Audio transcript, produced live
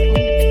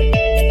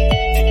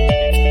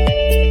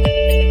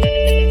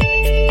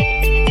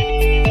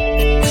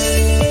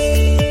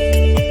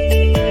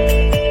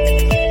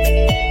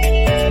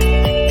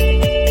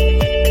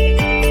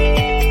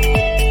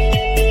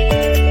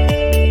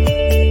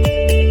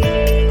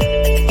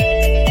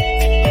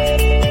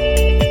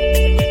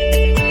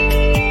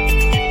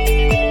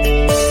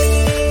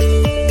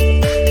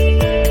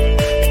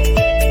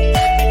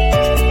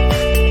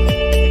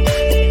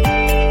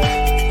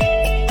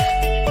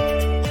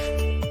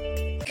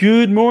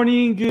Good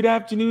morning, good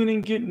afternoon,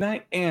 and good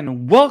night,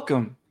 and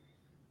welcome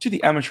to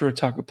the Amateur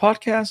Otaku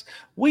Podcast.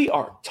 We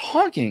are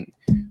talking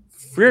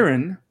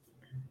FRIEREN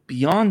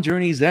Beyond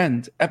Journey's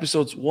End,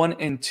 episodes 1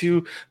 and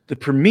 2. The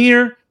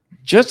premiere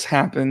just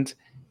happened.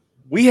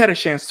 We had a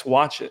chance to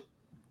watch it.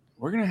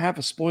 We're going to have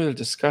a spoiler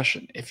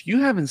discussion. If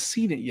you haven't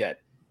seen it yet,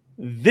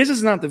 this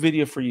is not the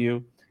video for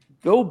you.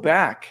 Go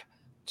back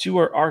to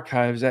our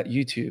archives at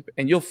YouTube,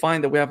 and you'll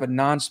find that we have a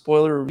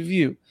non-spoiler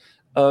review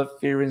of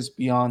FRIEREN's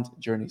Beyond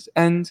Journey's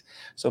End.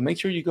 So make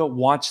sure you go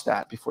watch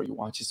that before you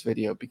watch this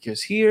video,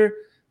 because here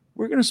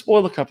we're going to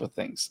spoil a couple of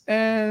things.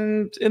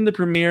 And in the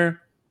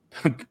premiere,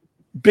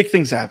 big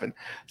things happen.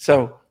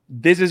 So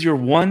this is your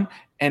one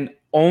and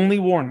only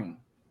warning.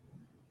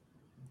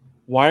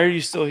 Why are you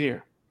still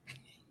here?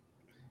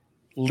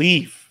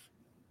 Leave.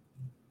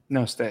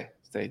 No, stay.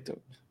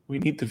 We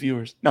need the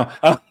viewers. No.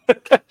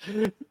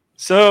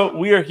 So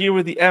we are here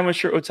with the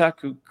Amateur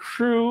Otaku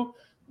crew.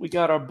 We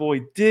got our boy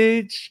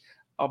Didge,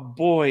 our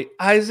boy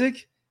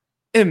Isaac,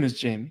 and Miss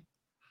Jamie.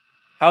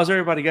 How's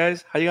everybody,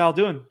 guys? How y'all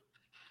doing?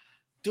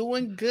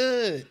 Doing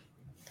good.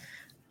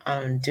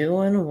 I'm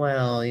doing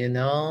well,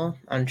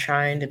 I'm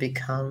trying to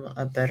become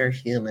a better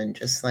human,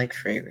 just like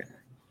FRIEREN.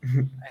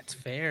 That's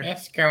fair.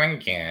 It's going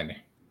good.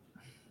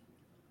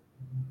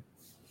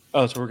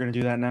 Oh, so we're going to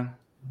do that now?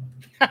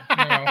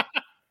 No.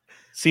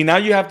 See, now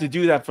you have to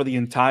do that for the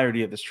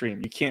entirety of the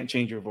stream. You can't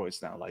change your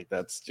voice now. Like,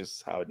 that's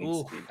just how it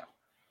needs to be now.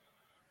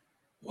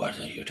 What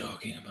are you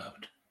talking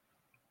about?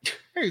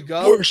 There you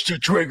go. Push the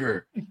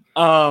trigger.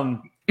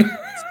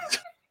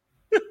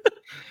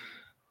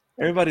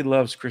 Everybody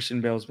loves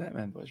Christian Bale's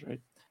Batman voice, right?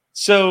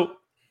 So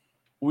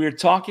we're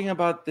talking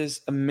about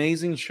this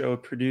amazing show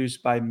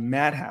produced by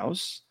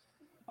Madhouse,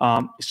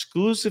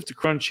 exclusive to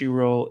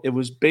Crunchyroll. It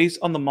was based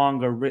on the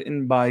manga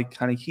written by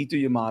Kanehito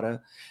Yamada,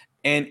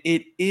 and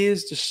it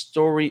is the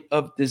story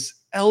of this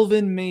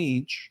elven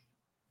mage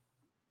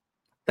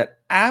that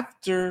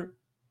after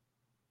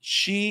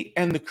she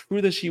and the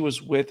crew that she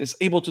was with is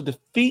able to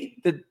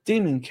defeat the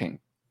Demon King,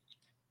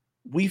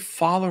 we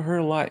follow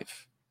her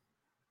life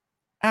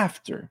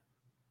after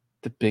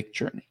the big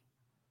journey.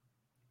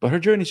 But her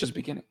journey is just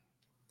beginning,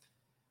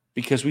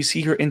 because we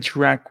see her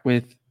interact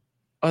with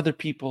other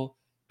people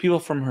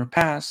from her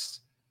past,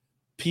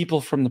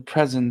 people from the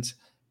present,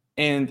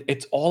 and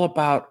it's all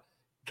about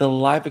the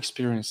life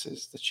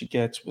experiences that she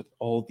gets with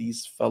all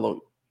these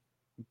fellow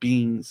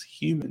beings,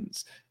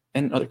 humans,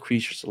 and other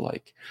creatures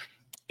alike,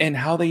 and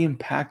how they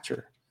impact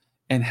her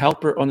and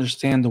help her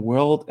understand the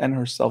world and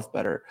herself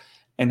better,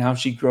 and how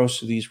she grows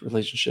through these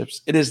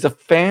relationships. It is the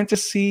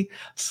fantasy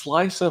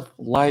slice of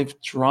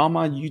life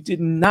drama you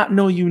did not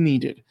know you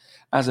needed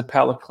as a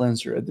palate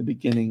cleanser at the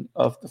beginning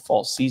of the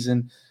fall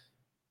season.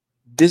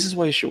 This is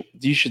why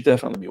you should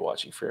definitely be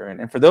watching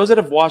FRIEREN. And for those that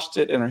have watched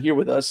it and are here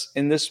with us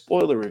in this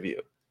spoiler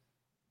review,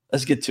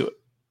 let's get to it.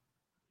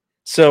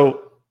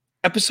 So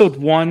episode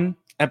 1,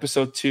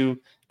 episode 2,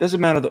 doesn't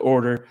matter the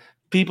order.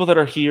 People that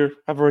are here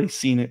have already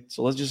seen it,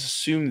 so let's just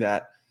assume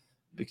that,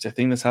 because I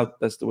think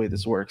that's the way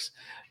this works.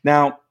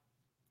 Now,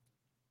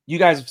 you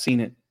guys have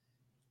seen it.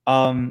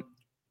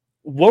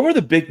 What were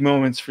the big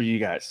moments for you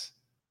guys?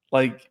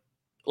 Like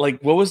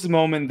what was the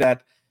moment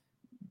that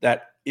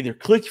either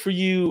clicked for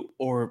you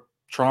or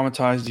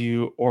traumatized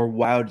you or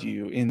wowed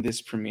you in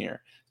this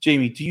premiere?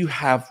 Jamie, do you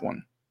have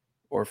 1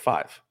 or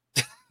 5?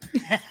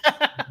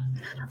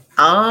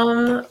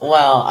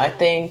 Well, I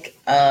think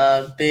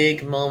a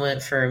big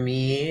moment for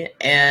me,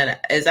 and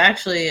is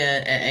actually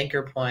an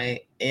anchor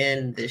point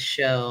in the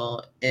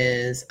show,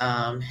 is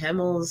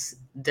Himmel's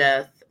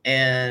death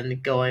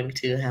and going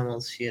to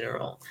Himmel's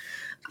funeral.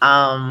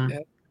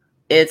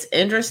 It's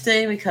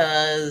interesting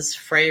because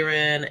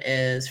FRIEREN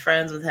is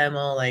friends with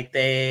Himmel. Like,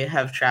 they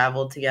have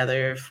traveled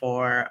together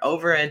for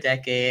over a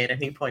decade,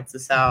 and he points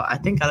this out, I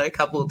think, on a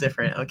couple of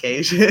different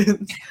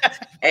occasions.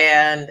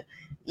 And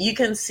you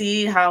can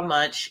see how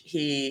much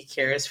he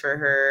cares for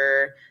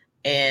her,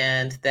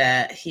 and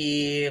that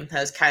he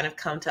has kind of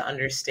come to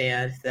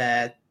understand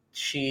that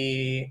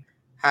she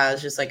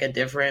has just like a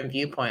different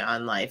viewpoint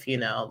on life,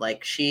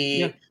 like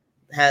she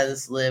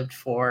has lived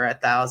for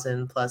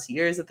 1,000+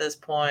 years at this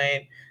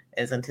point,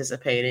 is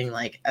anticipating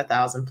like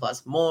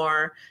 1,000+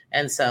 more.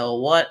 And so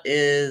what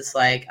is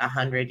like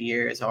 100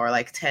 years or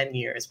like 10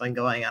 years when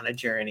going on a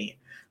journey?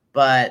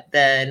 But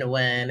then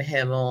when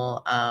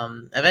Himmel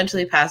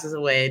eventually passes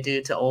away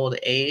due to old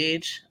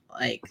age,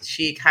 like,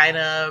 she kind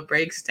of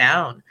breaks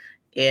down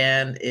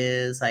and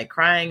is like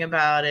crying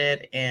about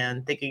it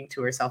and thinking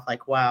to herself,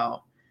 like,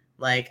 wow,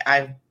 like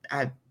I've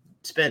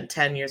spent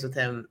 10 years with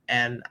him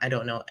and I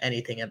don't know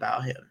anything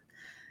about him.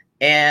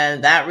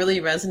 And that really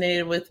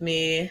resonated with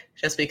me,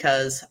 just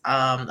because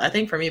I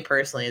think for me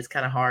personally, it's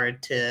kind of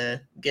hard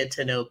to get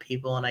to know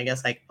people and I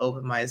guess like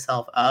open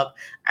myself up.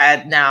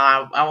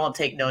 Now I won't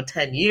take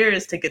 10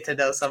 years to get to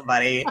know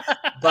somebody,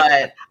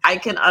 but I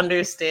can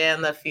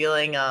understand the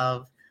feeling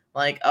of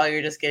like, oh,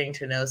 you're just getting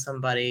to know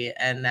somebody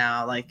and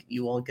now like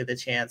you won't get the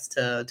chance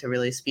to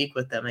really speak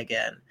with them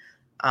again.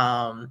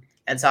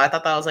 And so I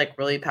thought that was like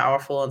really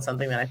powerful and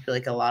something that I feel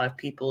like a lot of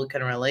people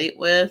can relate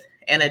with.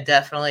 And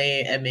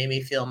it made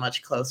me feel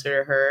much closer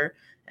to her.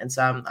 And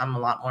so I'm a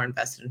lot more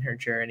invested in her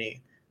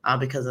journey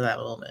because of that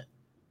moment.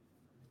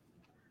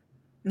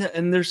 Yeah,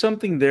 and there's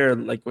something there,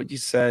 like what you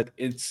said.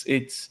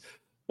 It's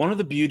one of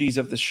the beauties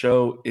of the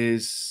show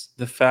is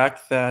the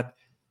fact that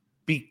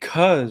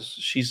because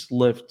she's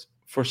lived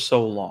for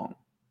so long,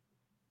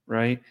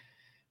 right?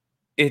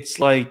 It's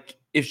like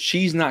if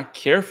she's not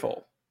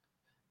careful,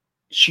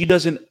 she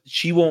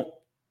won't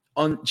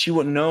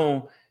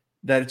know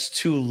that it's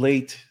too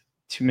late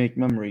to make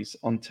memories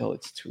until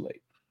it's too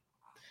late.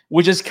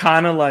 Which is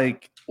kind of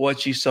like what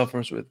she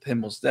suffers with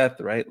Himmel's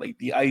death, right? Like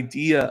the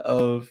idea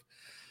of,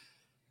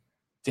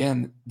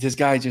 damn, this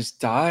guy just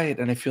died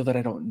and I feel that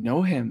I don't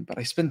know him, but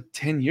I spent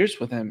 10 years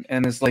with him.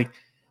 And it's like,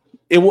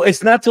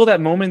 it's not till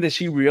that moment that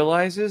she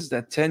realizes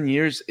that 10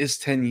 years is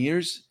 10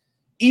 years,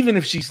 even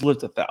if she's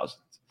lived 1,000.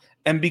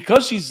 And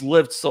because she's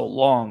lived so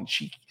long,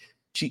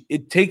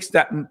 it takes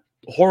that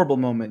horrible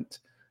moment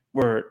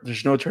where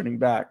there's no turning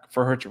back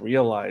for her to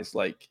realize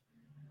like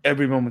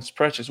every moment's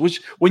precious.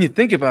 Which, when you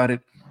think about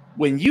it,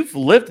 when you've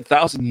lived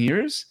 1,000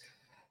 years,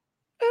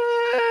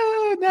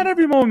 not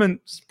every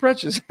moment's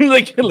precious.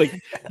 like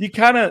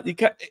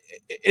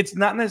it's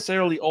not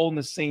necessarily all in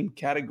the same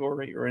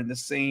category or in the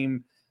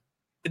same.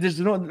 There's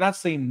not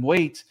same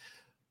weight,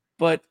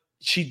 but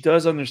she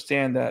does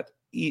understand that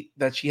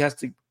that she has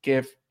to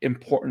give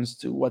importance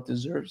to what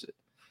deserves it,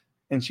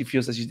 and she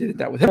feels that she did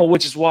that with him,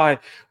 which is why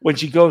when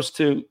she goes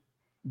to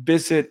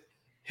visit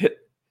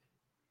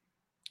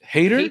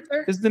Hater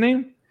is the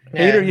name.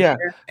 Hater, yeah.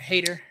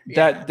 Hater.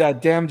 Yeah.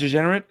 That damn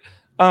degenerate.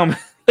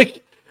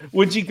 Like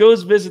when she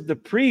goes visit the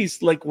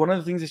priest, like one of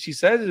the things that she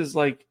says is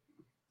like,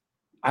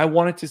 I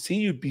wanted to see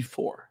you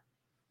before.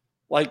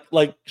 Like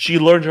she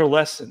learned her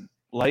lesson,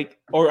 like,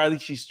 or at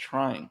least she's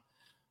trying.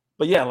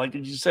 But yeah, like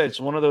you said, it's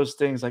one of those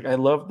things. Like I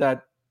love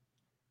that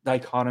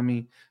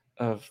dichotomy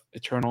of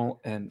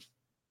eternal and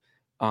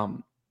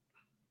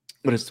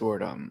what is the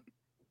word?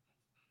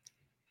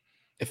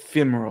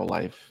 Ephemeral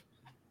life.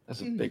 That's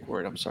a big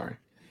word. I'm sorry.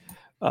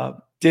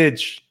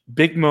 Didge,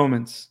 big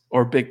moments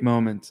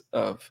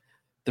of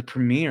the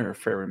premiere of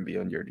FRIEREN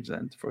Beyond Your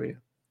Descent for you.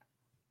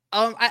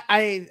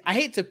 I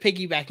hate to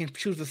piggyback and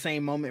choose the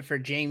same moment for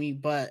Jamie,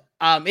 but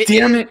it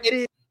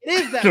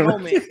is that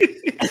moment.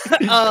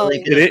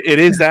 It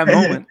is that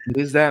moment. It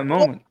is that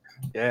moment.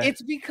 Yeah.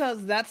 It's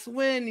because that's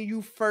when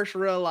you first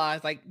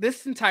realize, like,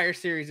 this entire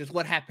series is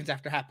what happens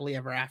after Happily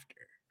Ever After.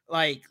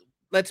 Like,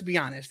 let's be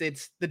honest,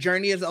 it's the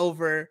journey is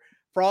over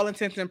for all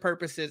intents and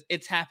purposes.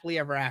 It's happily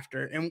ever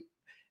after, and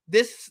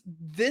this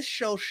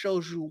show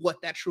shows you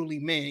what that truly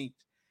means.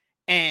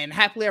 And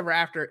happily ever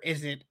after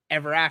isn't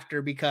ever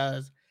after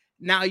because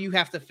now you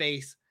have to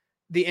face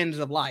the ends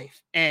of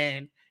life,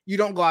 and you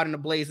don't go out in a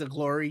blaze of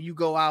glory. You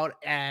go out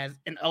as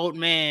an old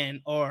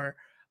man or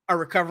a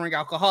recovering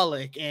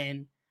alcoholic,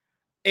 and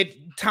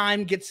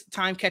time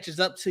catches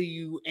up to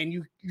you, and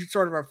you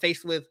sort of are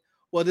faced with,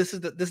 well, this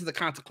is the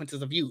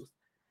consequences of youth.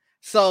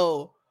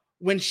 So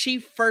when she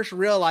first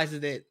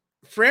realizes it,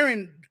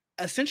 FRIEREN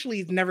essentially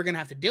is never going to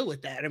have to deal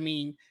with that. I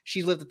mean,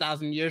 she's lived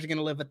 1,000 years, going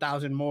to live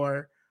 1,000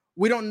 more.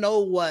 We don't know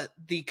what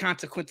the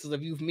consequences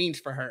of youth means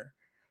for her.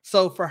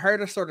 So for her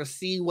to sort of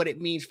see what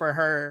it means for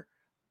her,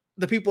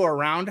 the people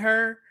around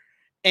her,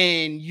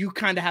 and you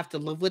kind of have to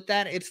live with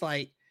that. It's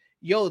like,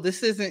 yo,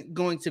 this isn't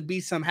going to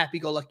be some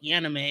happy-go-lucky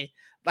anime.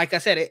 Like I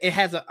said, it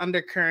has an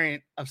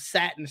undercurrent of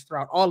sadness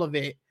throughout all of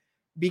it,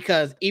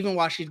 because even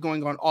while she's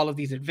going on all of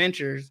these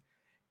adventures,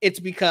 it's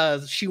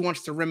because she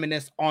wants to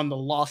reminisce on the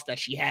loss that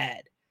she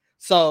had.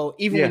 So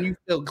even when you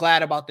feel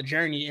glad about the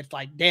journey, it's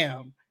like,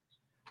 damn,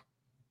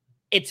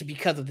 it's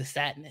because of the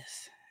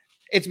sadness.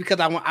 It's because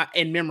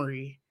in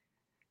memory.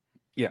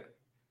 Yeah.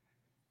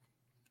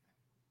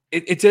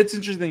 It's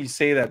interesting that you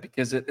say that,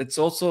 because it's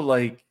also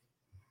like,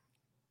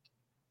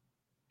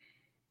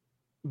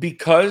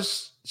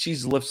 because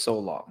she's lived so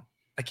long.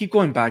 I keep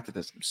going back to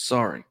this. I'm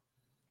sorry.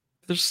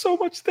 There's so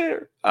much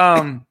there.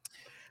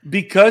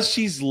 Because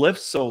she's lived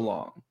so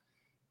long,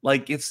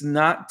 like it's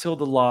not till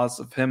the loss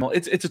of Himmel.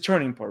 It's a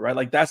turning point, right?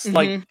 Like that's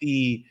like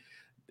the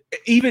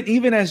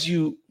even as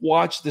you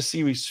watch the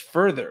series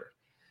further,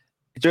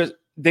 just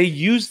they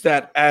use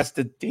that as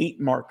the date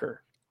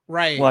marker,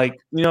 right?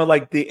 Like, you know,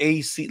 like the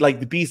AC,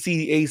 like the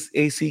BC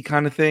AC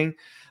kind of thing.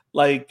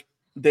 Like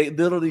they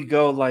literally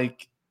go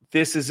like,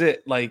 this is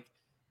it. Like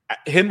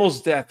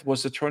Himmel's death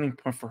was the turning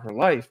point for her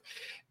life,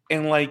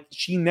 and like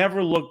she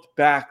never looked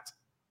back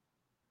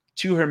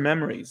to her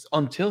memories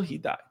until he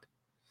died.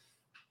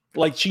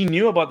 Like she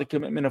knew about the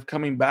commitment of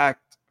coming back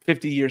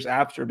 50 years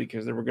after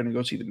because they were going to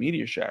go see the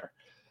meteor shower,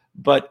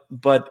 but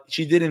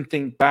she didn't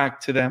think back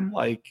to them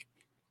like,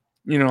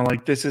 you know,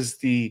 like this is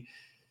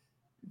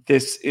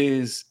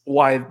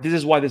why this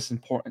is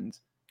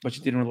important. But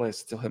she didn't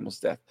realize till Himmel's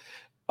death.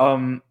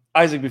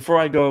 Isaac, before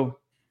I go,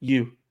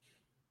 and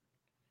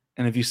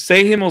if you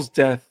say Himmel's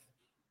death,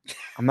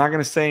 I'm not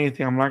going to say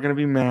anything. I'm not going to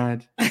be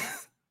mad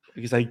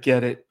because I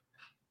get it.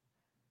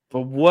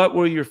 But what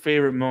were your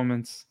favorite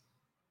moments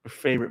or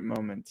favorite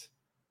moment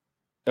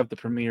of the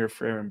premiere of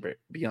FRIEREN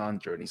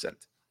Beyond Journey's End?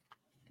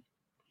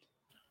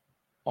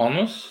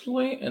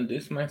 Honestly, and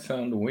this might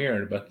sound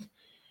weird, but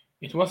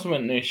it was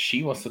when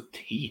she was a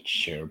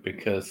teacher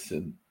because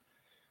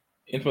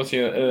it was how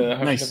should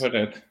I Nice. put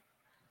it?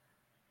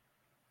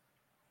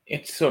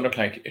 It's sort of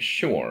like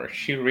sure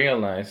she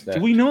realized Do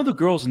that we know the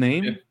girl's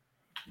name?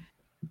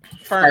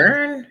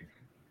 Fern?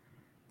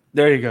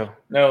 There you go.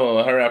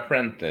 no, her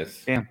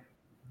apprentice. Damn.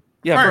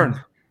 Yeah, Fern.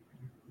 Fern.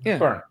 Yeah.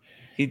 Fern.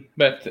 He.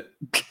 But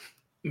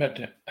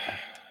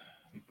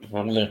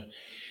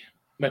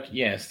but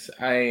yes,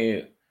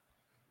 I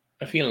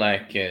feel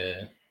like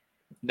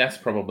that's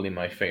probably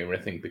my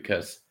favorite thing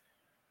because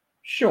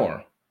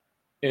sure,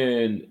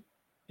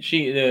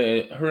 she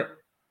her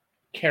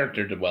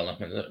character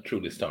development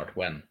truly start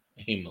when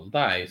Himmel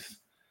dies,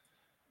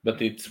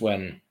 but it's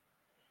when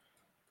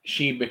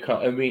she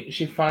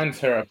finds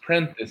her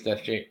apprentice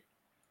that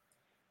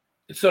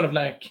it's sort of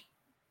like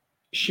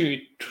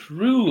she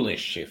truly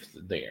shifts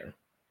there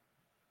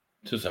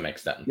to some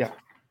extent. Yeah.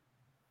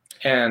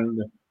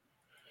 And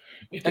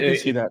it, I can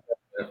see that.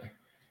 Like a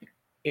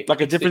it's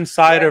the different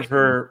side of interaction-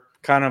 her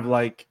kind of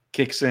like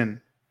kicks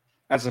in,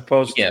 as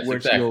opposed to Yes, where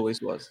exactly. she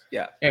always was.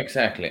 Yeah.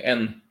 Exactly,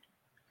 and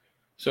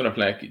sort of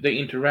like the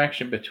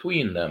interaction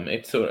between them,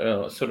 it's sort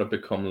of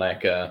become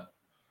like a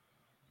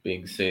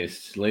big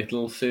sis,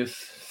 little sis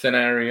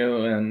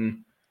scenario,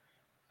 and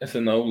as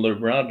an older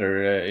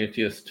brother, it's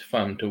just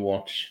fun to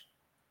watch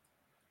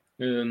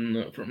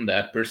from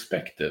that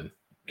perspective,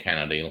 kind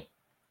of deal.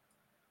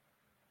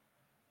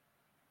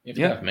 If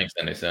Yeah. that makes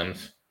any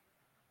sense.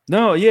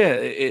 No, yeah,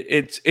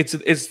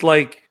 it's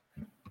like,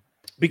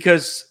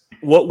 because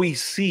what we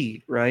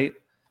see, right?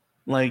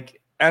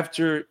 Like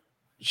after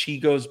she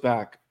goes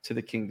back to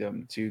the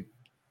kingdom to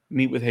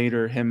meet with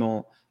Hader,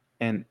 Himmel,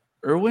 and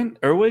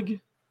Erwig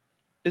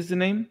is the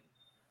name.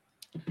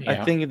 I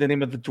Yeah. think the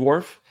name of the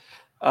dwarf.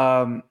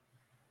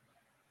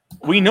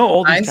 We know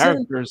all these Eisen?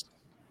 characters.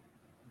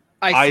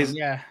 Ison,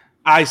 yeah.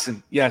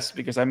 Eisen, yes,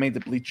 because I made the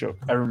bleach joke.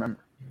 I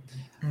remember.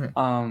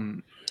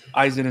 Mhm.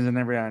 Eisen is in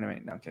every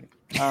anime. No, I'm kidding.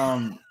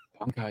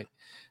 Okay.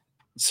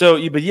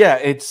 So, but yeah,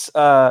 it's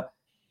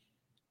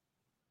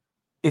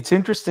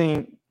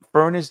interesting.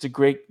 Fern is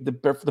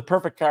the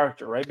perfect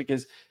character, right?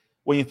 Because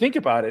when you think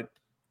about it,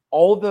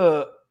 all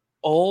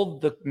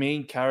the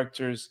main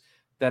characters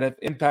that have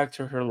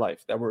impacted her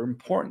life that were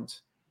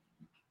important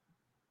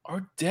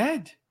are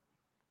dead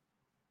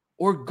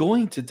or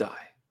going to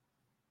die.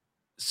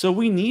 So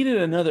we needed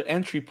another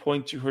entry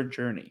point to her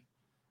journey,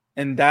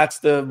 and that's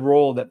the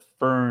role that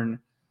Fern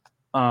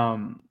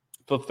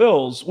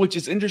fulfills, which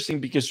is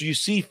interesting because you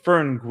see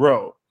Fern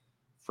grow.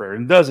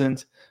 Fern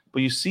doesn't,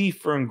 but you see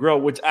Fern grow,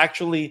 which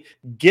actually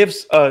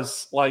gives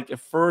us like a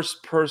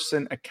first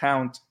person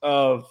account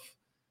of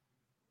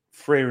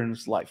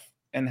Freyren's life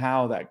and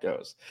how that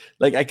goes.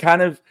 Like I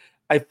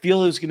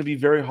feel it's going to be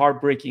very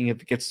heartbreaking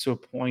if it gets to a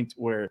point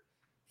where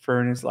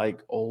Fern is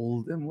like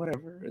old and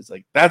whatever. It's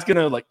like that's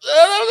gonna like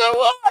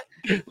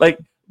like,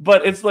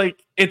 but it's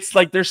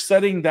like they're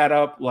setting that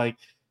up like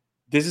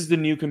this is the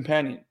new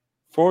companion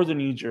for the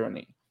new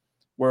journey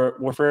where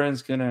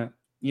Farron's gonna,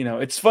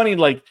 it's funny,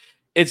 like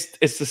it's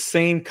the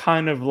same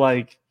kind of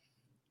like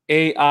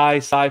AI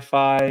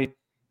sci-fi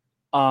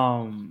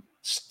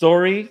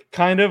story,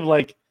 kind of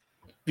like,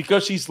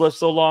 because she's lived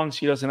so long,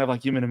 she doesn't have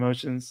like human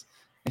emotions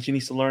and she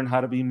needs to learn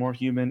how to be more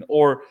human,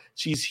 or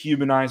she's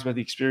humanized by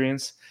the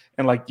experience.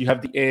 And like you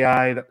have the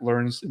AI that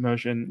learns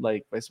emotion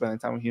like by spending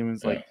time with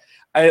humans. Like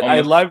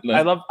I love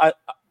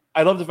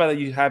the fact that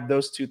you have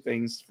those two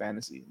things,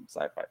 fantasy and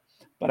sci-fi.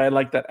 But I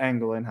like that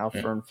angle and how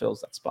Fern fills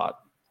that spot.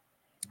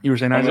 You were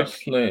saying, Isaac?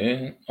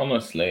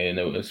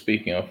 Honestly,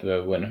 speaking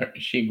of when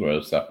she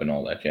grows up and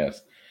all that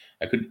jazz,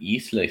 I could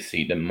easily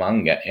see the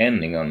manga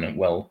ending on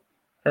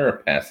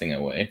her passing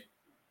away.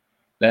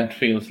 That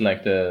feels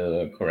like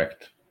the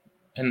correct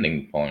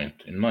ending point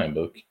in my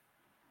book.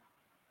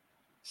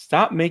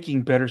 Stop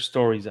making better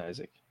stories,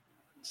 Isaac.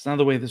 It's not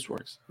the way this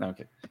works. No,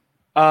 okay.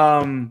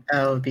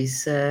 That would be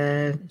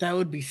sad. That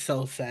would be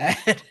so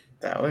sad.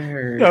 That would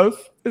hurt. No,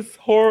 it's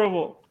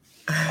horrible.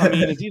 I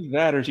mean, it's either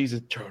that or she's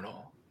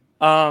eternal.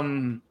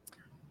 And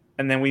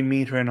then we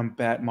meet her in a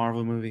bad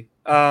Marvel movie.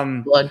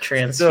 Blood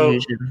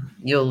transfusion.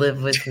 You'll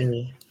live with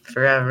me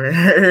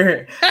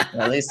forever.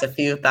 At least a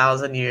few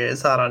thousand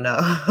years. I don't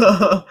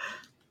know.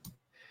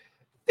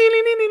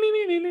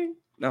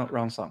 No,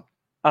 wrong song.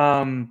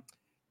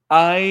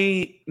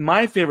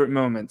 My favorite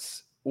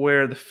moments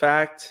were the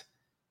fact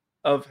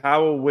of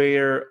how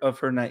aware of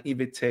her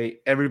naivete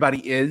everybody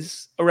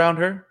is around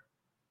her.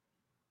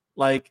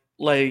 Like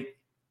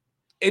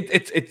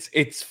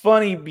it's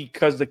funny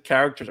because the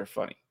characters are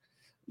funny.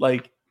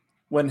 Like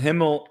when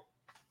Himmel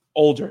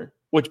older,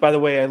 which by the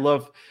way I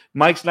love.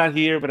 Mike's not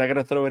here, but I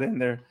gotta throw it in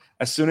there.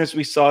 As soon as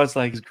we saw it's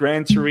like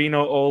Gran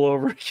Torino all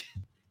over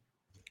again.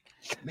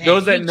 Man,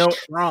 Those that he know,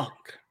 shrunk.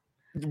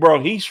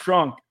 bro, he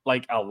shrunk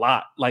like a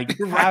lot, like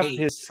half Right.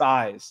 his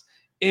size.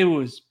 It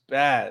was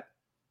bad.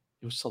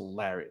 It was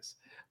hilarious.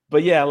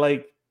 But yeah,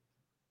 like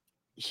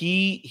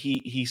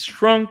he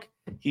shrunk.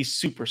 He's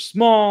super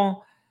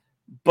small,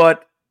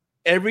 but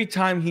every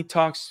time he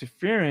talks to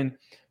FRIEREN,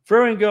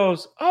 FRIEREN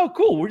goes, "Oh,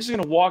 cool. We're just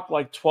gonna walk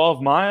like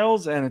 12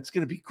 miles, and it's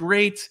gonna be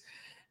great."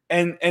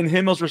 And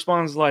Himmel's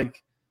response is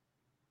like,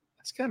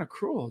 "That's kind of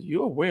cruel.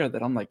 You aware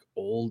that I'm like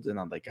old and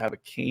I'm like I have a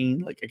cane,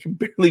 like I can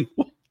barely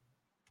walk."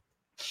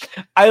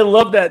 I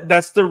love that.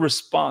 That's the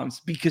response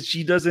because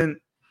she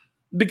doesn't.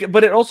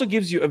 But it also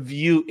gives you a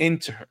view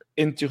into her,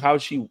 into how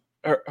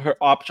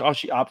how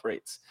she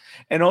operates,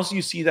 and also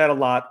you see that a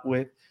lot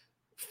with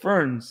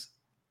Ferns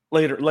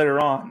later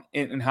on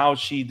in how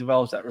she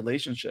develops that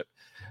relationship.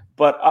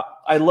 But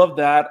I love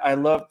that. I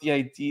love the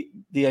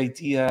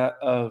idea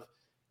of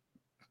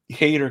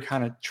Hater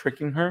kind of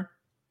tricking her,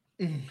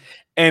 Mhm.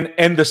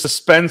 and the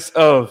suspense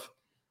of,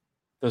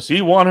 does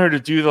he want her to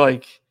do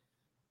like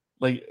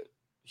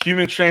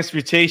human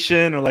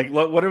transmutation, or like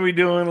what are we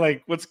doing,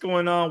 like what's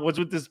going on, what's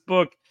with this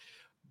book?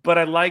 But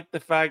I like the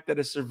fact that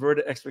it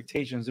subverted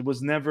expectations. It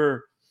was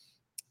never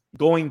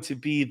going to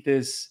be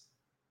this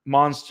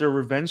monster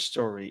revenge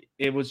story.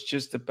 It was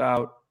just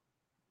about,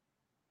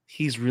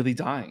 he's really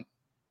dying.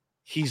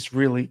 He's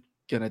really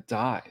gonna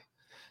die.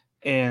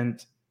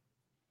 And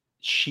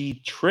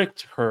she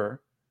tricked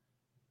her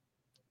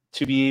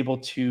to be able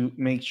to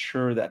make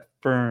sure that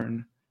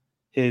Fern,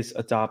 his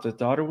adopted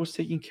daughter, was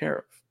taken care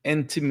of.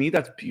 And to me,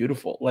 that's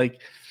beautiful. Like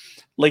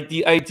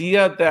the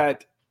idea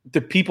that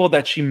the people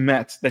that she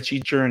met, that she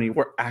journeyed,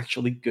 were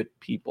actually good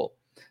people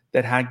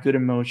that had good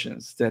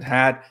emotions,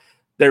 that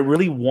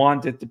really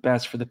wanted the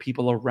best for the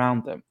people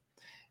around them.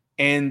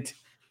 And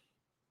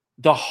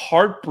the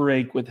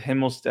heartbreak with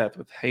Himmel's death,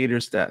 with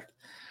Hader's death,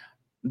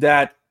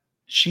 that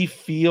she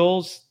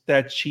feels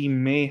that she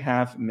may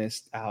have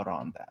missed out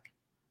on that.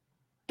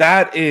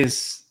 That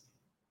is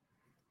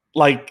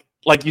like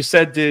you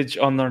said, Didge,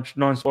 on the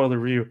non-spoiler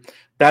review.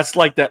 That's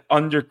like that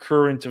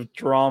undercurrent of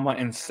drama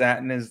and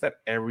sadness that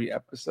every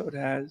episode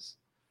has.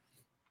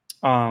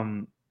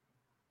 And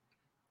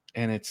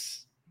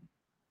it's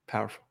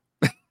powerful.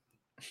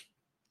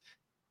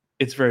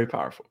 It's very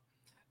powerful.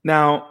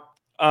 Now,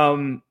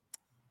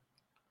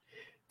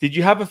 did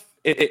you have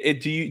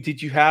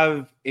did you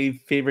have a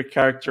favorite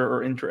character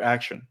or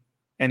interaction?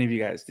 Any of you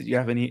guys? Did you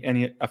have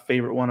a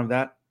favorite one of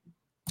that?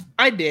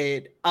 I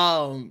did.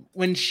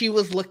 When she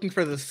was looking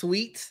for the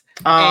sweets,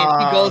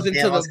 and she goes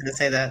into I was gonna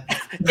say that.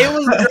 It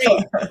was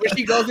great when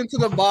she goes into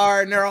the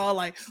bar and they're all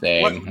like,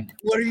 Same.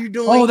 What are you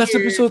doing? Oh, that's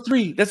here? episode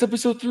 3. That's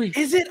episode 3.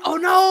 Is it? Oh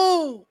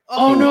no!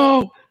 Oh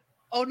no!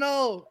 Oh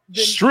no!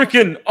 Then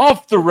Stricken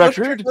off the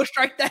record. We'll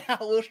strike that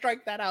out. We'll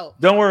strike that out.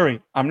 Don't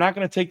worry, I'm not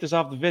going to take this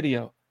off the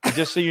video.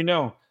 Just so you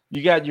know,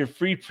 you got your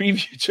free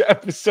preview to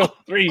episode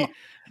 3.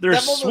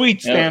 There's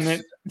sweets, damn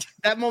it.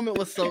 That moment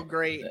was so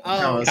great.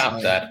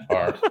 Cut that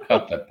part.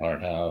 Cut that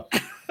part out.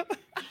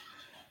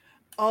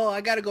 Oh,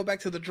 I got to go back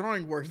to the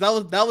drawing works. That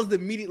was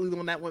immediately the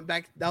one that went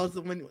back. That was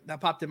the one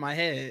that popped in my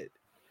head.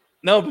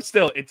 No, but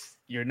still,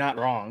 you're not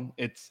wrong.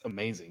 It's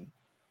amazing.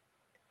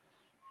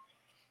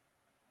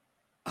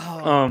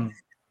 Oh.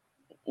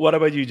 What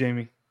about you,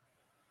 Jamie?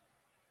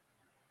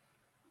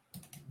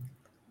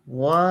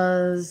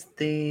 No,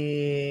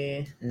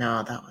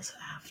 that was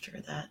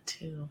after that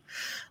too.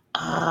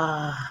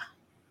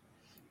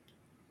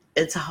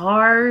 It's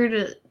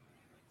hard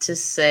to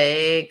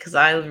say because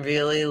I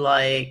really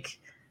like.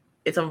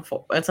 It's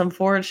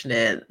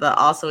unfortunate that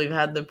also we've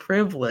had the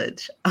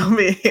privilege of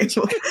being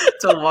able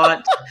to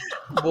watch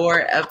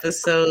more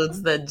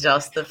episodes than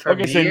just the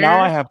premiere. Okay, so now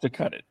I have to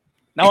cut it.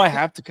 Now I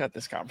have to cut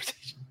this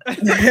conversation.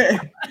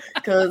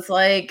 Because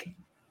like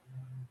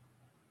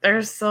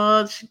there's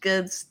such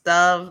good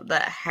stuff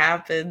that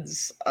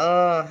happens.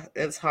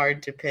 It's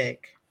hard to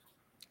pick.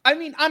 I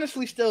mean,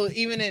 honestly, still,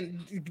 even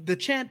in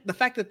the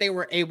fact that they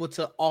were able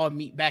to all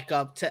meet back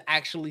up to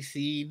actually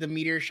see the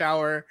meteor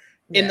shower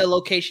in the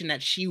location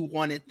that she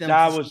wanted them.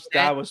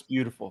 That was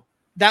beautiful.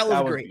 That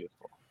was great.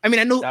 Beautiful. I mean,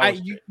 I know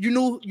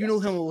you knew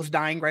him was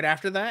dying right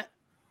after that,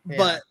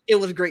 but it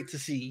was great to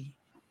see.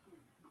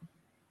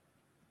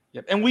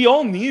 Yep. And we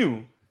all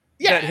knew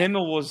that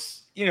Himmel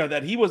was,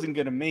 that he wasn't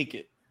going to make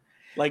it.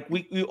 Like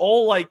we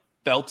all like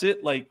felt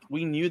it. Like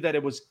we knew that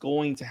it was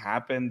going to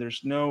happen.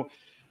 There's no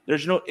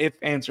if,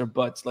 ands, or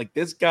buts. Like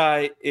this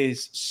guy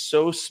is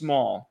so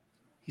small.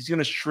 He's going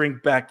to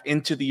shrink back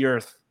into the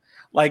earth.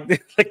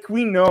 Like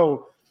we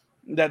know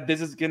that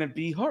this is going to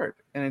be hard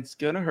and it's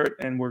going to hurt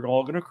and we're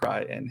all going to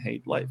cry and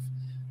hate life.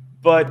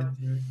 But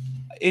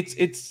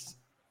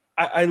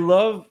I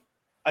love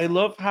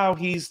how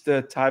he's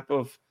the type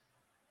of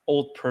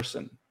old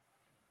person.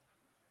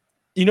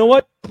 You know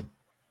what?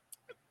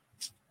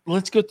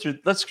 Let's go through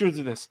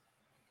this.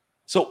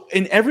 So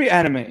in every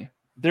anime,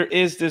 there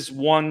is this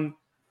one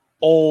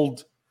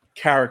old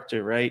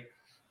character, right?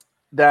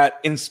 That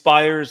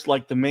inspires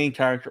like the main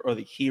character or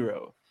the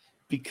hero,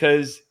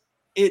 because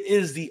it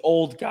is the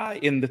old guy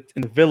in the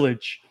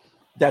village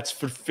that's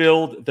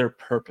fulfilled their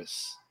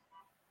purpose.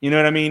 You know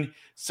what I mean?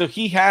 So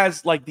he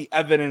has like the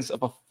evidence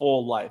of a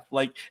full life.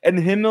 Like, and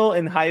Himmel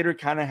and Heider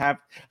kind of have.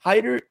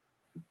 Heider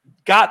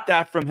got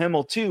that from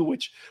Himmel too,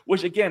 which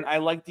again, I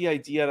like the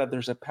idea that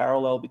there's a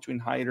parallel between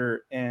Heider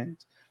and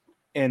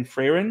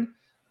FRIEREN.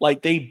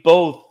 Like they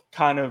both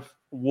kind of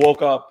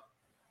woke up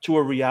to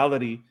a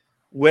reality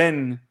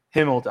when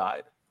Himmel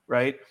died,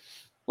 right?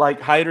 Like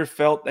Hyder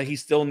felt that he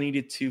still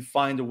needed to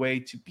find a way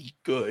to be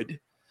good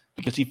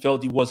because he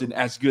felt he wasn't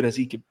as good as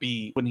he could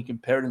be when he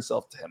compared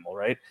himself to Himmel,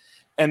 right?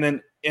 And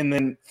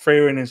then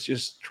FRIEREN is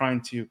just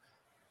trying to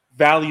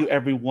value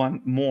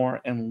everyone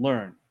more and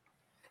learn.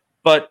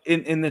 But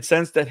in the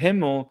sense that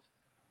Himmel,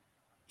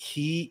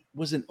 he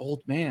was an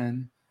old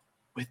man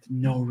with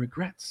no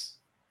regrets.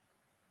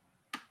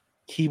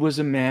 He was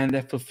a man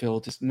that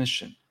fulfilled his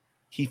mission.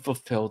 He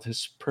fulfilled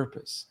his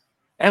purpose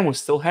and was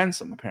still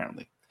handsome,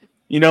 apparently.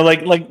 You know,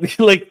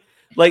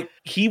 like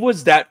he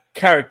was that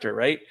character,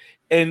 right?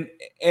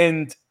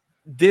 And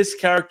this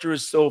character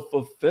is so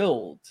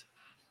fulfilled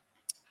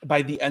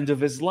by the end of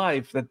his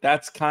life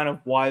that's kind of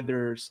why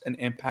there's an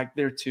impact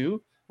there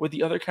too with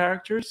the other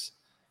characters,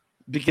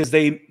 because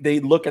they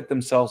look at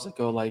themselves and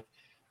go like,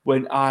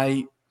 when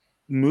I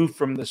move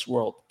from this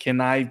world,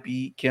 can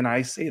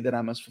I say that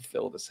I'm as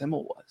fulfilled as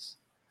Himmel was?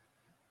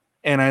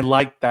 And I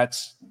like that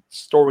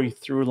story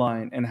through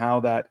line and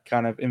how that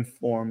kind of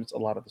informs a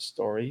lot of the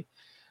story,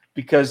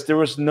 because there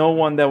was no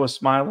one that was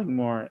smiling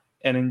more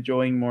and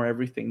enjoying more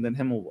everything than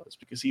Himmel was,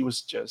 because he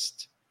was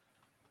just,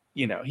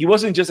 you know, he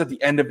wasn't just at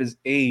the end of his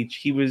age,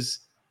 he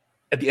was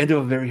at the end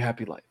of a very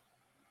happy life,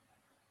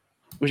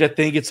 which I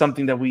think it's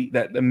something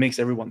that makes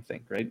everyone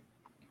think, right?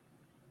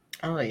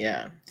 Oh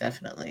yeah,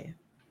 definitely.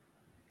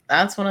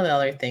 That's one of the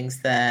other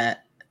things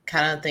that,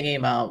 kind of thinking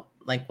about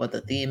like what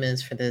the theme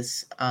is for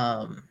this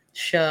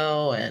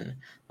show and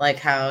like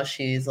how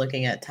she's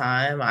looking at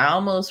time. I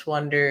almost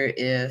wonder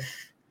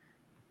if,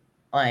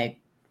 like,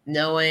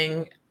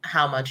 knowing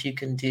how much you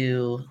can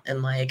do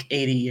in like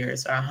 80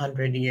 years or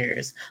 100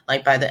 years,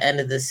 like by the end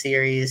of the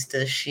series,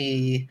 does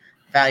she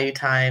value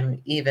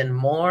time even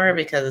more?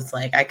 Because it's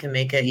like, I can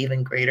make an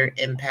even greater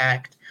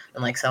impact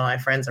than like some of my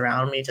friends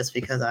around me just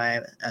because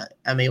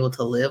I'm able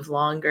to live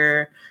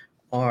longer,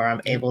 or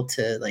I'm able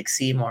to like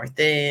see more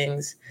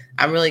things.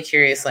 I'm really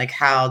curious like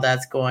how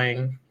that's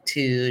going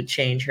to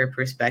change her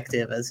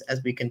perspective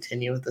as we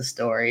continue with the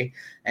story.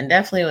 And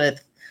definitely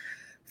with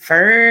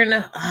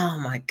Fern, oh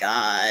my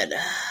God.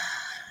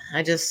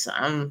 I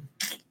don't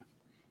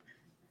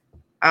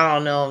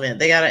know, man.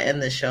 They gotta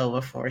end the show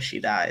before she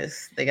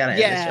dies. They gotta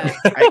end the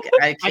show.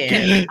 I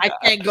can't. I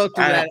can't go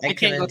through that. I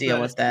can't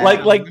deal with that.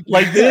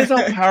 Like this is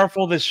how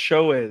powerful this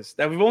show is.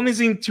 That we've only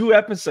seen 2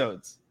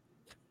 episodes.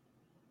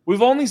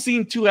 We've only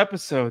seen 2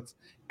 episodes,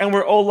 and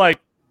we're all like,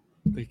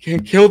 they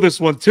can't kill this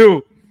one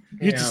too.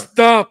 You just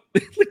stop.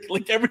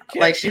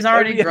 like she's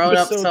already grown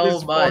up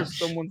so much.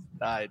 Someone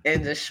died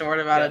in a short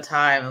amount of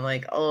time, and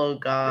like, oh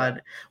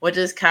God, which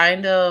is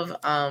kind of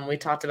we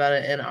talked about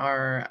it in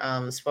our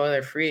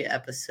spoiler-free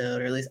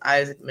episode, or at least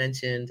Isaac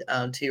mentioned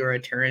To Your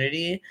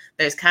Eternity.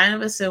 There's kind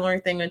of a similar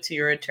thing with To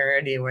Your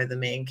Eternity, where the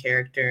main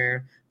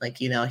character,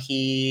 like, you know,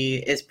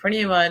 he is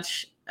pretty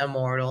much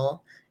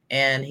immortal,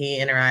 and he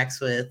interacts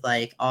with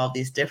like all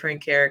these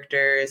different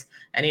characters,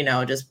 and you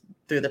know, just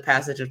through the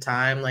passage of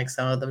time, like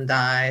some of them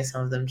die,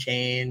 some of them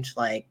change.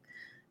 Like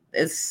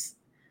it's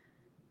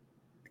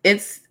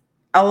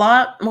a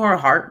lot more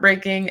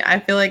heartbreaking, I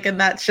feel like, in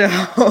that show.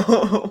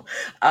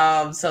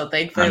 So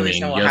thankfully, I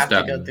mean, we'll just have to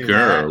that go through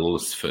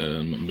girl's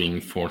being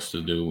forced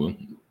to do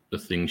the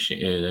thing she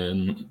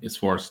is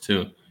forced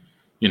to.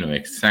 You know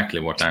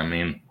exactly what I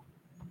mean.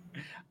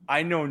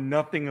 I know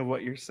nothing of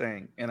what you're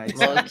saying, and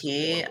low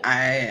key,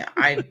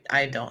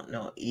 I don't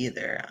know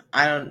either.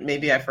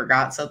 Maybe I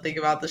forgot something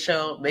about the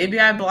show. Maybe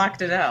I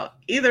blocked it out.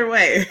 Either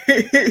way.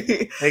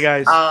 Hey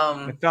guys,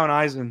 I found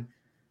Eisen.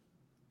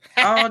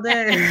 Oh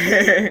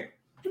dang.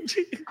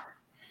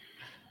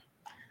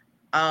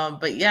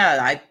 But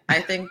yeah,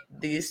 I think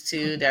these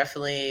two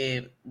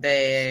definitely,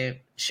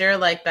 they share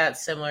like that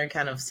similar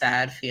kind of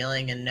sad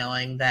feeling, and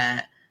knowing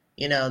that,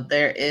 you know,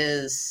 there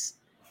is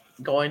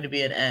going to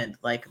be an end.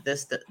 Like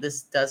this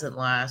doesn't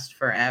last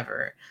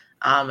forever,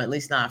 at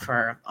least not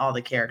for all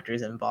the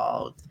characters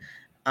involved.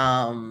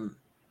 And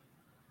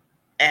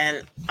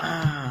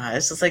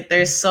it's just like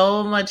there's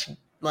so much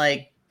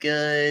like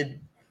good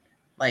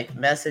like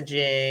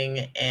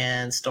messaging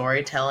and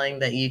storytelling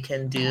that you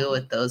can do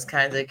with those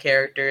kinds of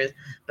characters,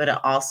 but it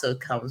also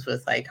comes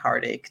with like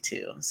heartache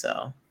too.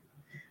 So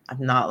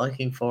I'm not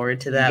looking forward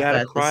to that. You gotta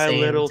but at cry the a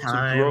same little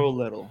time, to grow a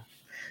little.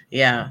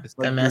 Yeah, it's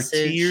the like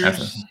message.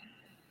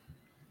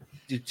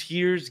 Your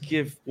tears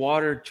give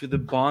water to the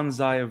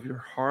bonsai of your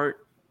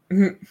heart.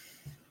 All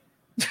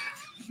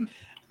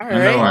I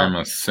know I'm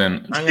a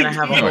cynic. I'm gonna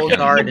have a whole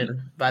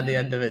garden by the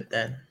end of it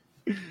then.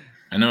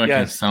 I know I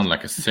can sound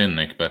like a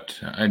cynic, but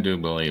I do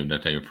believe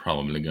that they're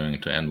probably going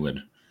to end with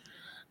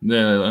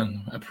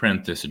the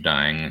apprentice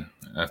dying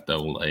at the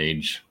old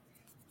age.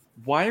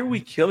 Why are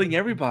we killing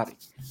everybody?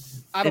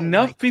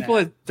 Enough like people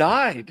have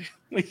died.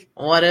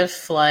 What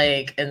if,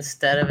 like,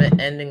 instead of it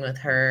ending with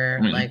her,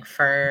 like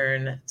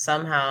Fern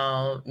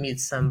somehow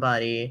meets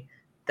somebody,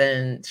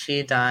 then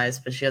she dies,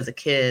 but she has a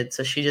kid,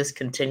 so she just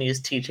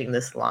continues teaching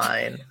this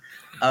line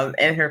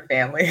in her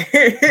family.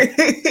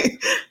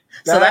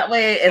 So that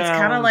way it's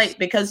kind of sounds- like,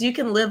 because you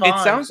can live It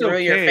on sounds through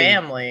your okay,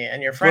 family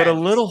and your but friends. a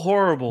little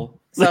horrible.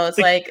 So it's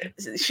like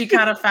she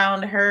kind of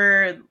found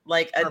her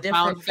like a Her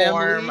different found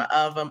form family.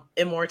 of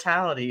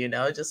immortality, you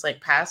know, just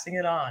like passing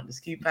it on,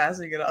 just keep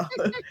passing it on.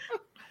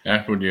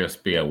 That would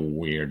just be a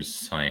weird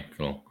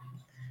cycle.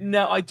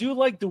 Now, I do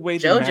like the way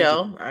the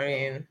JoJo,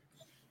 I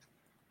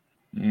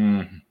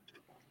mean,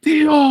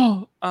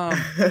 Dio,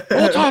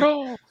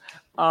 Otaro.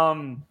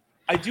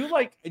 I do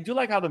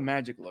like how the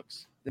magic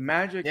looks. The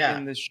magic Yeah.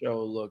 in this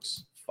show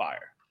looks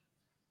fire.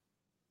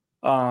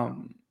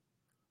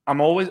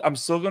 I'm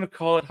still gonna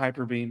call it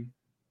hyper beam.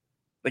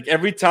 Like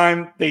every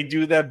time they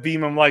do that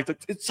beam, I'm like,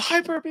 it's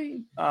hyper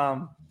beam.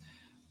 I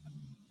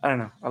don't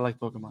know. I like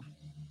Pokemon,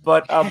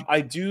 but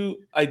I do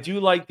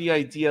like the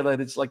idea that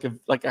it's like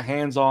a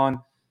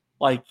hands-on,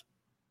 like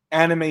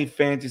anime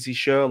fantasy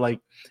show. Like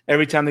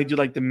every time they do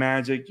like the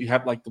magic, you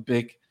have like the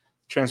big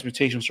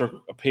transmutation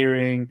circle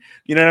appearing.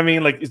 You know what I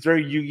mean? Like it's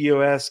very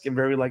Yu-Gi-Oh esque and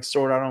very like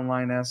Sword Art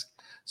Online esque.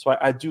 So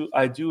I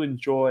do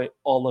enjoy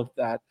all of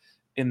that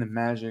in the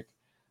magic.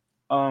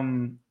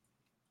 And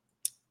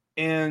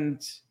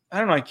I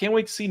don't know. I can't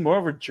wait to see more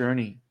of her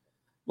journey.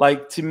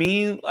 Like to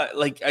me,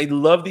 like I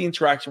love the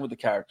interaction with the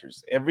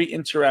characters. Every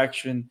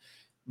interaction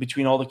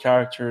between all the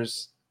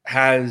characters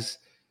has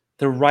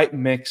the right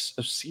mix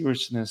of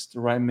seriousness, the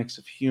right mix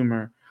of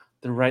humor,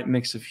 the right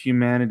mix of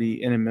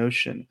humanity and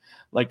emotion.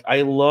 Like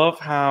I love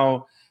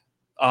how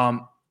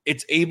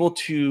it's able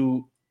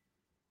to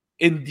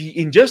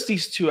in just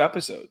these 2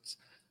 episodes.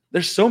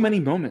 There's so many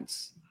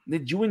moments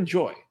that you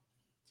enjoy,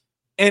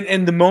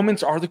 and the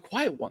moments are the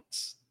quiet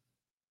ones.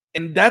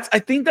 And I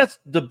think that's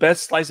the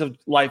best slice of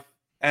life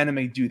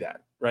anime do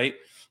that, right?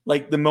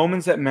 Like the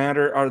moments that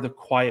matter are the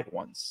quiet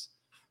ones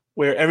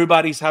where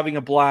everybody's having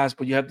a blast,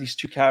 but you have these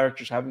 2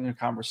 characters having a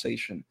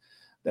conversation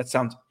that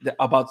sounds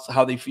about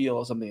how they feel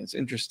or something that's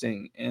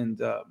interesting.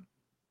 And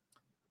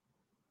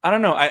I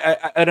don't know.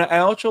 I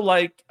also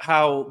like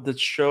how the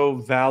show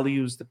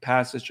values the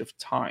passage of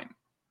time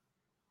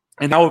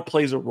and how it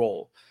plays a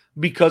role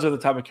because of the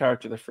type of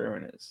character that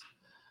Frieren is.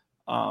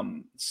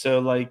 So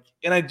like,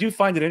 and I do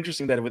find it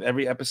interesting that with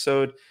every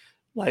episode,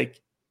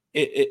 like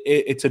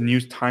it's a new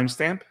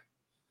timestamp.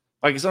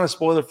 Like it's not a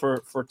spoiler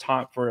for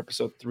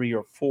episode 3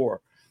 or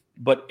 4,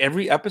 but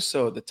every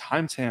episode the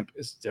timestamp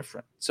is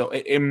different, so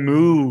it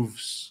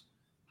moves,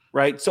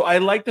 right? So I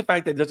like the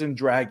fact that it doesn't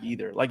drag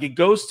either. Like it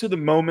goes to the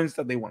moments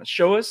that they want to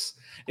show us.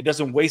 It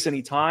doesn't waste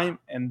any time,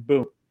 and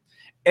boom.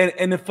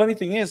 And the funny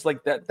thing is,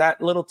 like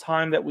that little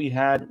time that we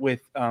had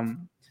with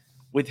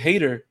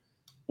Hater,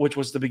 which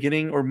was the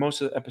beginning or most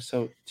of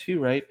episode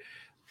 2, right?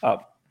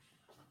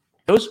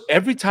 Those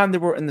every time they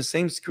were in the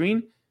same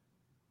screen,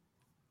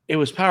 it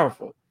was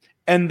powerful.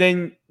 And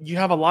then you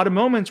have a lot of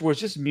moments where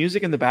it's just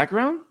music in the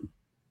background,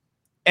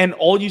 and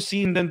all you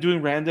see them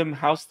doing random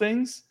house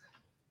things.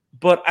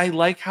 But I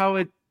like how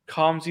it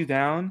calms you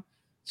down,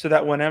 so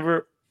that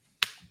whenever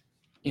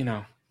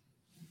the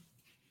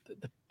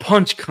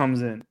punch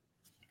comes in,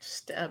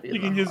 stab you you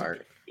in can the just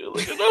heart. feel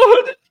like,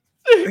 oh,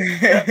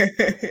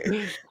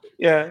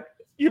 yeah,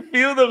 you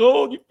feel the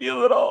whole, you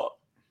feel it all.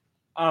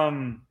 I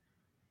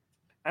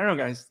don't know,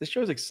 guys. This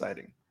show is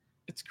exciting.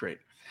 It's great.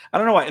 I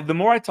don't know why. The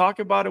more I talk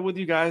about it with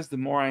you guys, the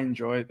more I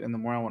enjoy it, and the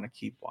more I want to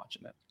keep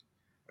watching it.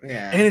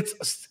 Yeah,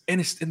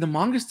 And the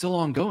manga's still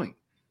ongoing.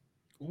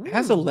 It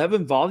has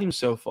 11 volumes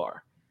so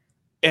far,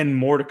 and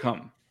more to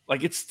come.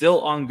 Like it's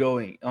still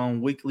ongoing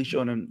on Weekly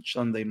Shonen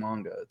Sunday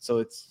Manga. So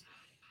it's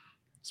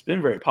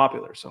been very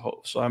popular.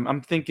 So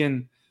I'm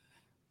thinking,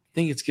 I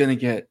think it's gonna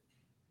get.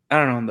 I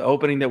don't know. The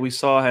opening that we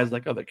saw has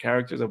like other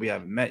characters that we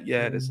haven't met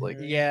yet. It's like,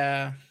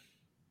 Yeah.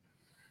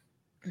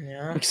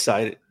 I'm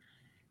excited.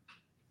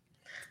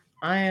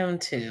 I am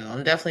too.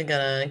 I'm definitely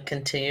gonna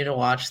continue to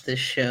watch this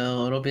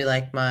show. It'll be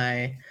like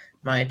my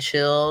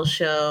chill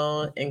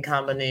show in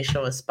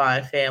combination with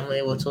Spy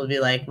Family, which will be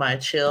like my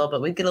chill,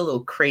 but we get a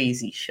little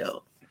crazy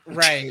show.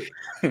 Right.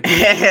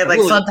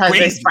 Like sometimes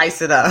they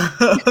spice it up.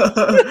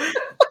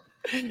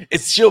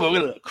 It's chill, but we're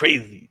a little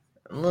crazy.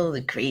 A little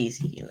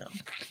crazy, you know.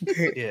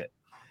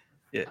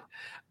 Yeah.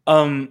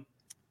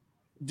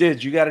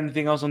 Did you got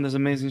anything else on this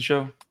amazing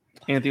show?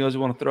 Anything else you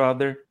want to throw out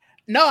there?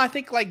 No, I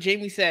think like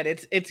Jamie said,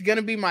 it's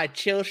gonna be my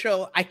chill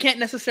show. I can't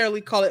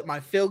necessarily call it my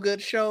feel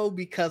good show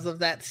because of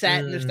that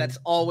sadness that's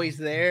always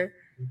there.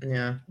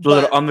 Yeah, a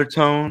little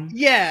undertone.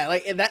 Yeah,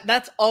 like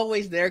that's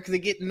always there because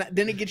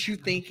it gets you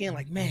thinking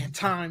like, man,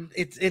 time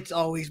it's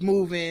always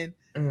moving.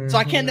 So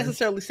I can't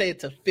necessarily say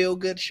it's a feel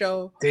good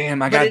show.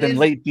 Damn, I got them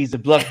late fees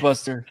of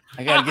Blockbuster.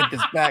 I gotta get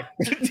this back.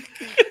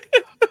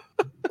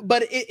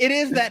 But it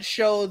is that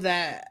show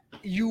that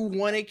you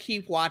want to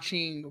keep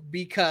watching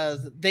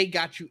because they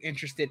got you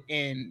interested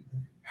in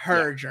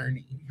her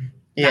journey.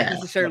 Not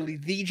necessarily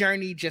the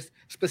journey, just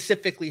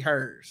specifically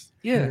hers.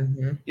 Yeah.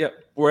 Yeah.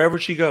 Wherever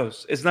she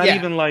goes. It's not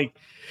even like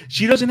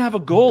she doesn't have a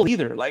goal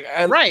either. Like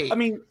I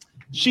mean,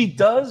 she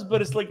does,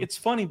 but it's like it's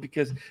funny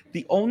because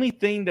the only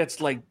thing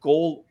that's like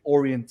goal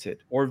oriented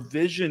or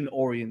vision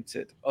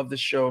oriented of the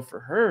show for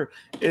her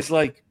is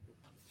like,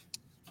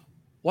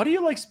 why do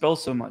you like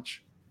spells so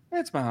much?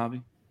 That's my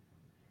hobby.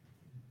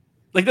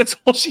 Like, that's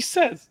all she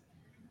says.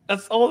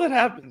 That's all that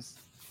happens.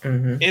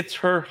 Mm-hmm. It's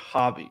her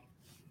hobby.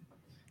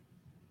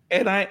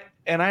 And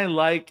I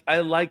like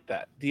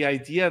that. The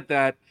idea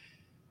that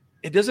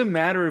it doesn't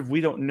matter if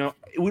we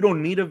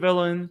don't need a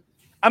villain.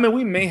 I mean,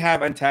 we may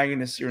have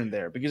antagonists here and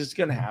there because it's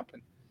gonna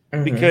happen.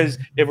 Mm-hmm. Because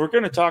if we're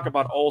gonna talk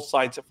about all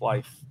sides of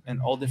life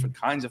and all different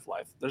kinds of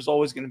life, there's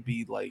always gonna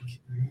be like,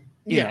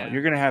 you know,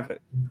 you're gonna have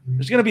it.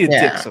 There's gonna be a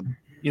dick somewhere.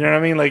 You know what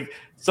I mean? Like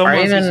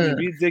someone's just gonna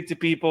be a dick to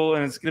people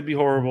and it's gonna be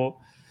horrible.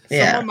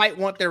 Someone might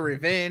want their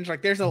revenge.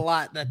 Like, there's a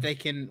lot that they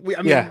can.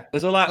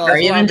 There's a lot. Or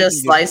even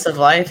just slice of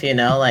life. You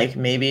know, like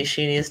maybe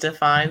she needs to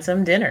find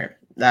some dinner.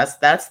 That's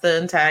the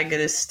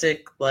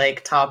antagonistic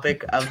like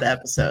topic of the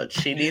episode.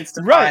 She needs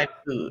to find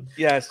food.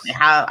 Yes.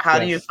 How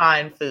do you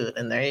find food?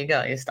 And there you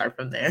go. You start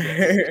from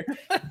there.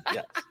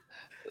 Yes.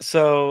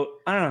 So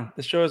I don't know.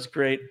 The show is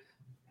great.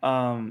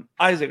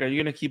 Isaac, are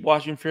you gonna keep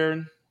watching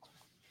FRIEREN?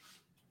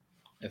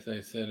 As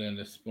I said in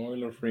the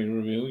spoiler-free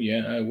review,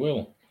 yeah, I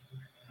will.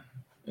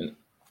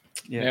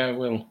 Yeah, I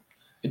will.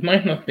 It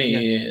might not be.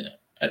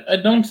 Yeah. I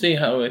don't see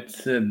how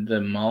it's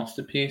the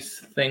masterpiece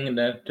thing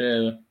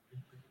that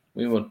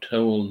we were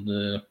told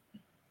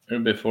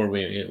before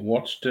we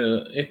watched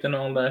it and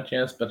all that.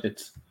 Yes, but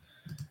it's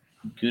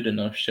good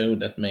enough show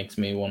that makes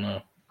me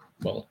wanna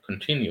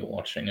continue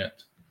watching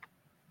it.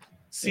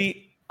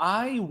 See,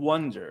 I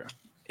wonder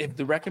if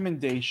the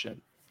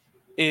recommendation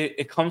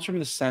it comes from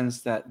the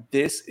sense that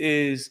this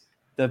is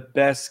the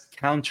best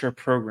counter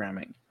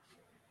programming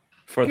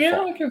for the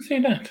fall. I can see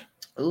that.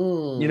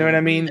 Ooh, you know what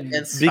I mean?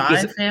 It's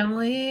Spy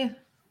Family.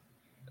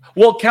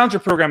 Well, counter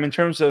program in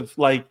terms of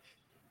like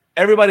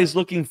everybody's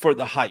looking for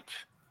the hype,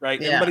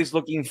 right? Yeah. Everybody's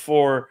looking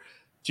for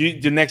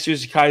the next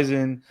Jujutsu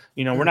Kaisen.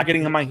 You know, we're not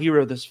getting My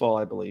Hero this fall,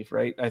 I believe,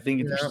 right? I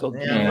think it's still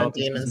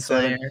Demon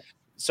Slayer.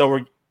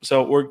 So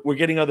we're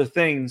getting other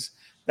things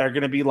that are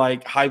going to be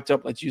like hyped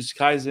up like Jujutsu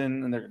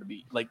Kaisen, and they're going to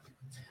be like,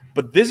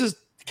 but this is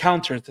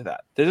counter to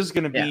that. This is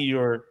going to be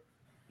your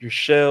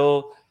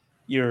shill.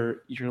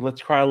 Your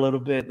let's cry a little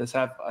bit. Let's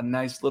have a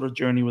nice little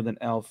journey with an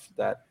elf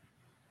that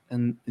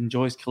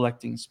enjoys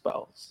collecting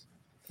spells.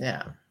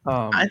 Yeah,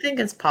 I think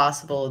it's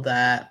possible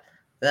that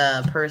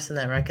the person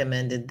that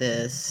recommended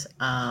this,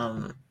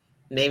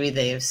 maybe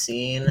they've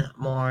seen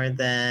more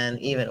than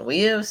even we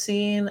have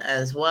seen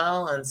as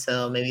well, and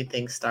so maybe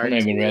things start.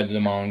 Maybe read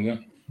the manga.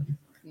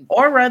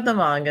 Or read the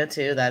manga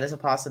too. That is a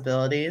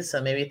possibility.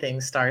 So maybe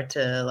things start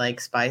to like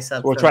spice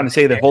up. We're trying to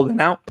say they're holding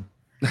out.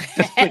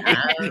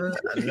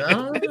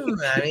 No,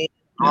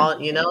 I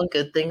mean, all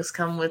good things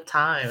come with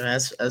time,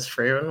 as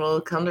FRIEREN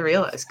will come to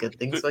realize. Good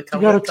things will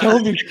come. You gotta tell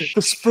me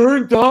the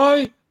sperm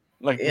die.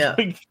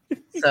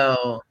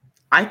 So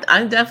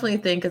I definitely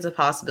think it's a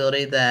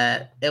possibility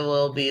that it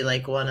will be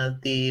like one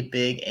of the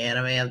big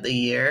anime of the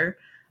year.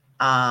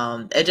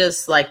 It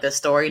just like the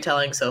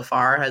storytelling so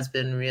far has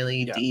been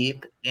really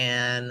deep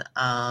and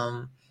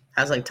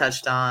has like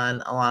touched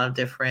on a lot of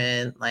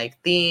different like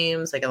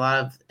themes, like a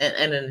lot of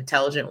in an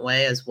intelligent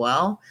way as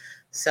well.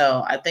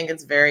 So I think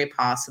it's very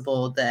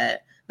possible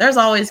that there's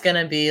always going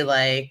to be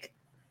like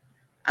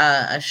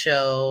a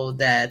show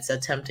that's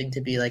attempting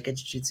to be like a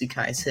Jujutsu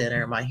Kaisen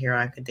or My Hero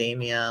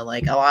Academia,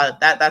 like a lot of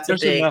that. That's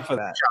there's a big enough of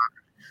that,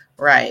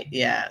 right?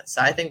 Yeah.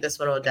 So I think this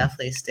one will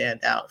definitely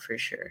stand out for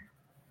sure.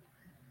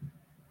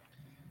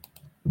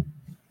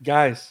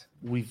 Guys,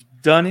 we've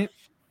done it.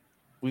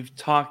 We've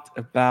talked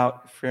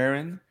about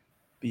FRIEREN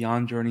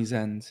Beyond Journey's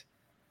End.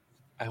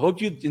 I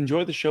hope you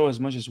enjoyed the show as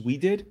much as we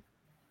did.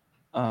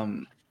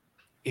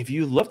 If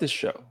you love this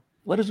show,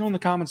 let us know in the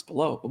comments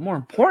below. But more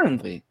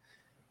importantly,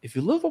 if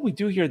you love what we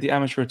do here at the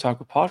Amateur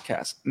Otaku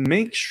Podcast,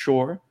 make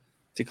sure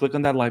to click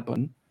on that like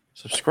button,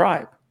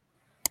 subscribe,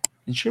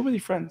 and share with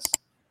your friends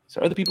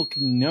so other people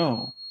can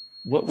know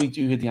what we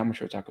do here at the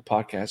Amateur Otaku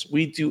Podcast.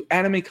 We do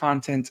anime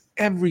content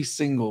every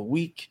single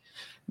week.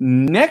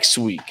 Next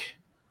week,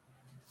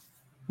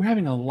 we're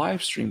having a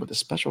live stream with a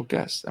special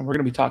guest, and we're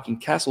going to be talking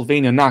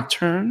Castlevania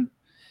Nocturne,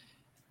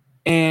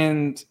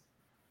 and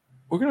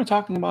we're going to be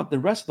talking about the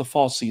rest of the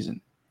fall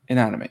season in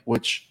anime,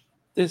 which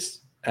this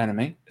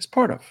anime is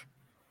part of.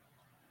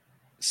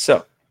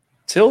 So,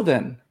 till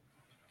then,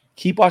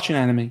 keep watching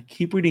anime,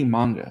 keep reading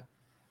manga,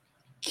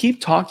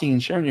 keep talking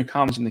and sharing your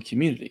comments in the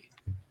community.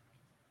 And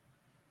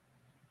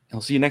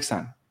I'll see you next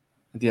time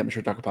at the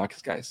Amateur Otaku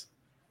Podcast, guys.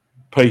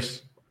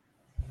 Peace.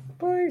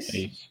 Peace.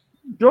 Peace.